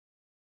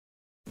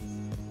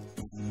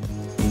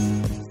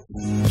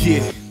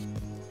Yeah.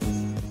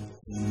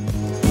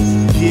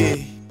 Yeah.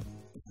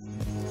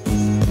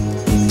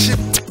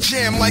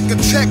 Jam like a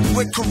tech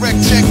with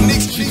correct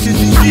techniques.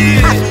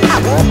 Yeah.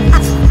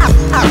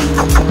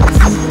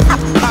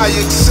 I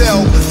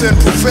excel, then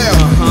prevail.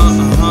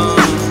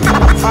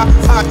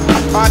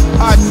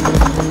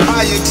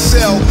 I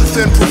excel,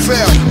 then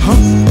prevail.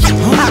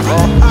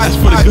 That's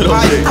for the good old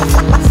days.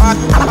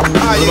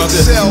 I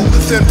excel,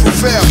 then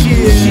prevail.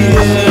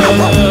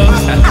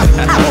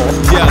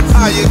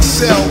 I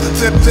excel,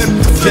 then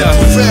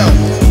prevail.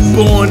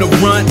 Born to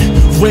run,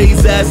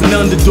 raised as an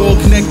underdog,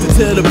 connected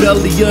to the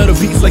belly of the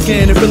beast like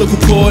an umbilical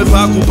cord.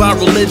 Boggled by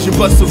religion,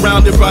 but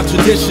surrounded by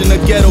tradition. A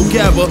ghetto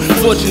gather,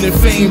 fortune and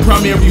fame,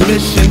 primary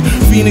mission.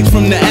 Phoenix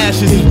from the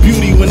ashes, his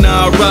beauty when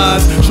I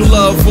arise. Show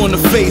love on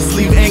the face,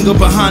 leave anger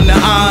behind the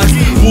eyes.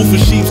 Wolf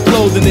in sheep's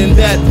clothing, in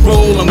that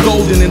role I'm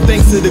golden. And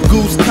thanks to the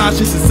goose,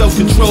 conscious and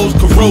self-control's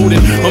corroding.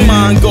 My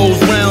mind goes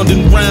round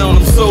and round,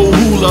 I'm so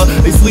hula.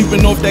 They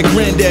sleeping off that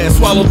granddad,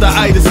 swallowed the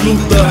itis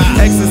Luther.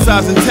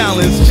 Exercising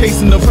talents,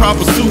 chasing the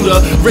proper suitor.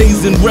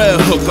 Raised in Red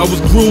Hook, I was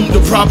groomed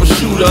a proper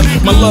shooter.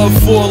 My love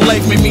for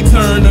life made me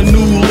turn a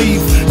new leaf.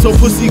 So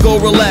pussy go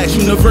relax,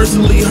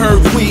 universally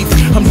heard queef.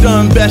 I'm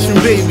done bashing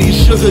babies,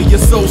 sugar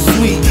you're so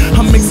sweet.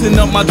 I'm mixing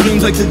up my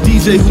dreams like the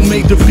DJ who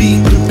made the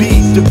beat, the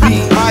beat, the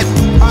beat. I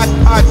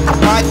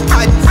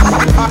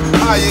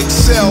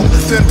excel,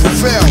 then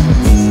prevail.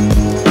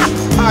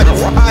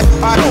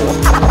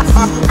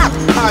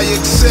 I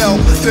excel,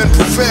 then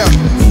prevail.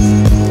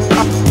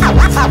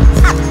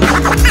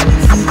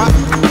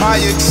 I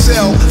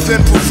excel,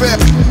 then prevail.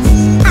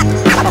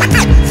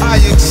 I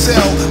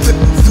excel,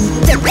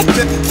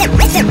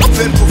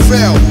 then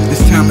prevail.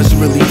 This time it's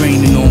really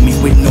raining on me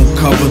with no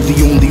cover.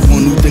 The only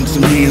one who thinks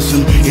I'm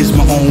handsome is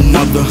my own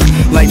mother.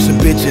 Life's a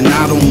bitch and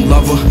I don't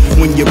love her.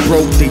 When you're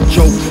broke they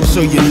joke,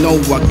 so you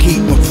know I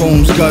keep my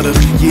phone's gutter.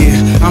 Yeah,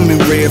 I'm in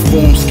rare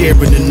form,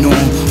 scared of the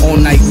norm. All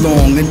night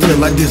long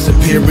until I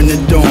disappear in the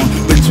dawn.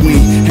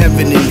 Between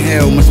heaven and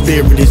hell my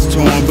spirit is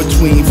torn.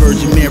 Between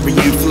Virgin Mary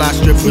and fly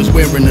strippers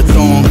wearing a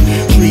thong.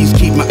 Trees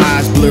keep my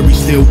eyes blurry,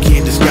 still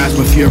can't disguise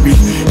my fury.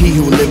 He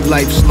who live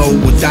life slow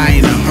will die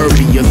in a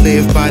hurry. You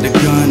live by the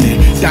gun and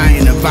die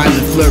in a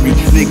violent flurry.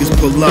 Niggas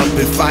pull up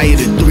and fire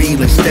the 3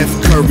 like Steph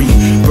Curry.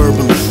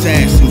 Verbal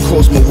assassin,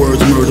 cause my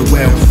words murder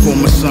well. For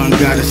my son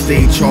gotta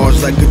stay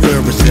charged like a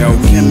Duracell.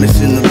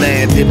 Chemist in the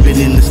lab, dipping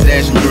in the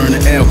stash and burn the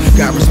L.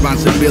 Got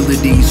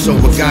responsibilities, so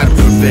I gotta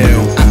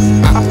prevail.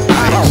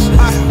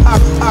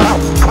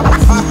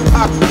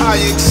 I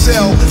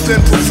excel,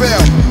 then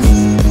prevail.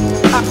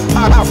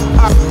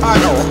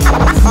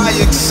 I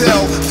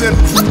excel, then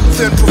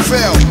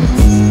prevail.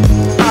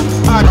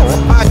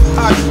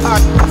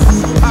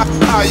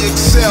 I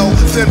excel,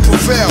 then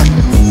prevail.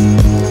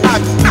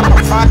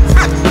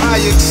 I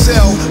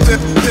excel, then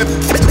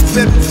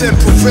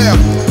prevail.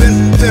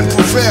 Then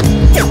prevail.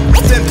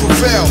 Then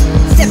prevail.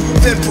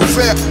 Then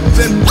prevail.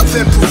 Then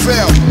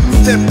prevail.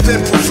 Then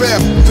prevail.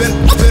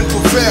 Then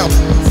prevail.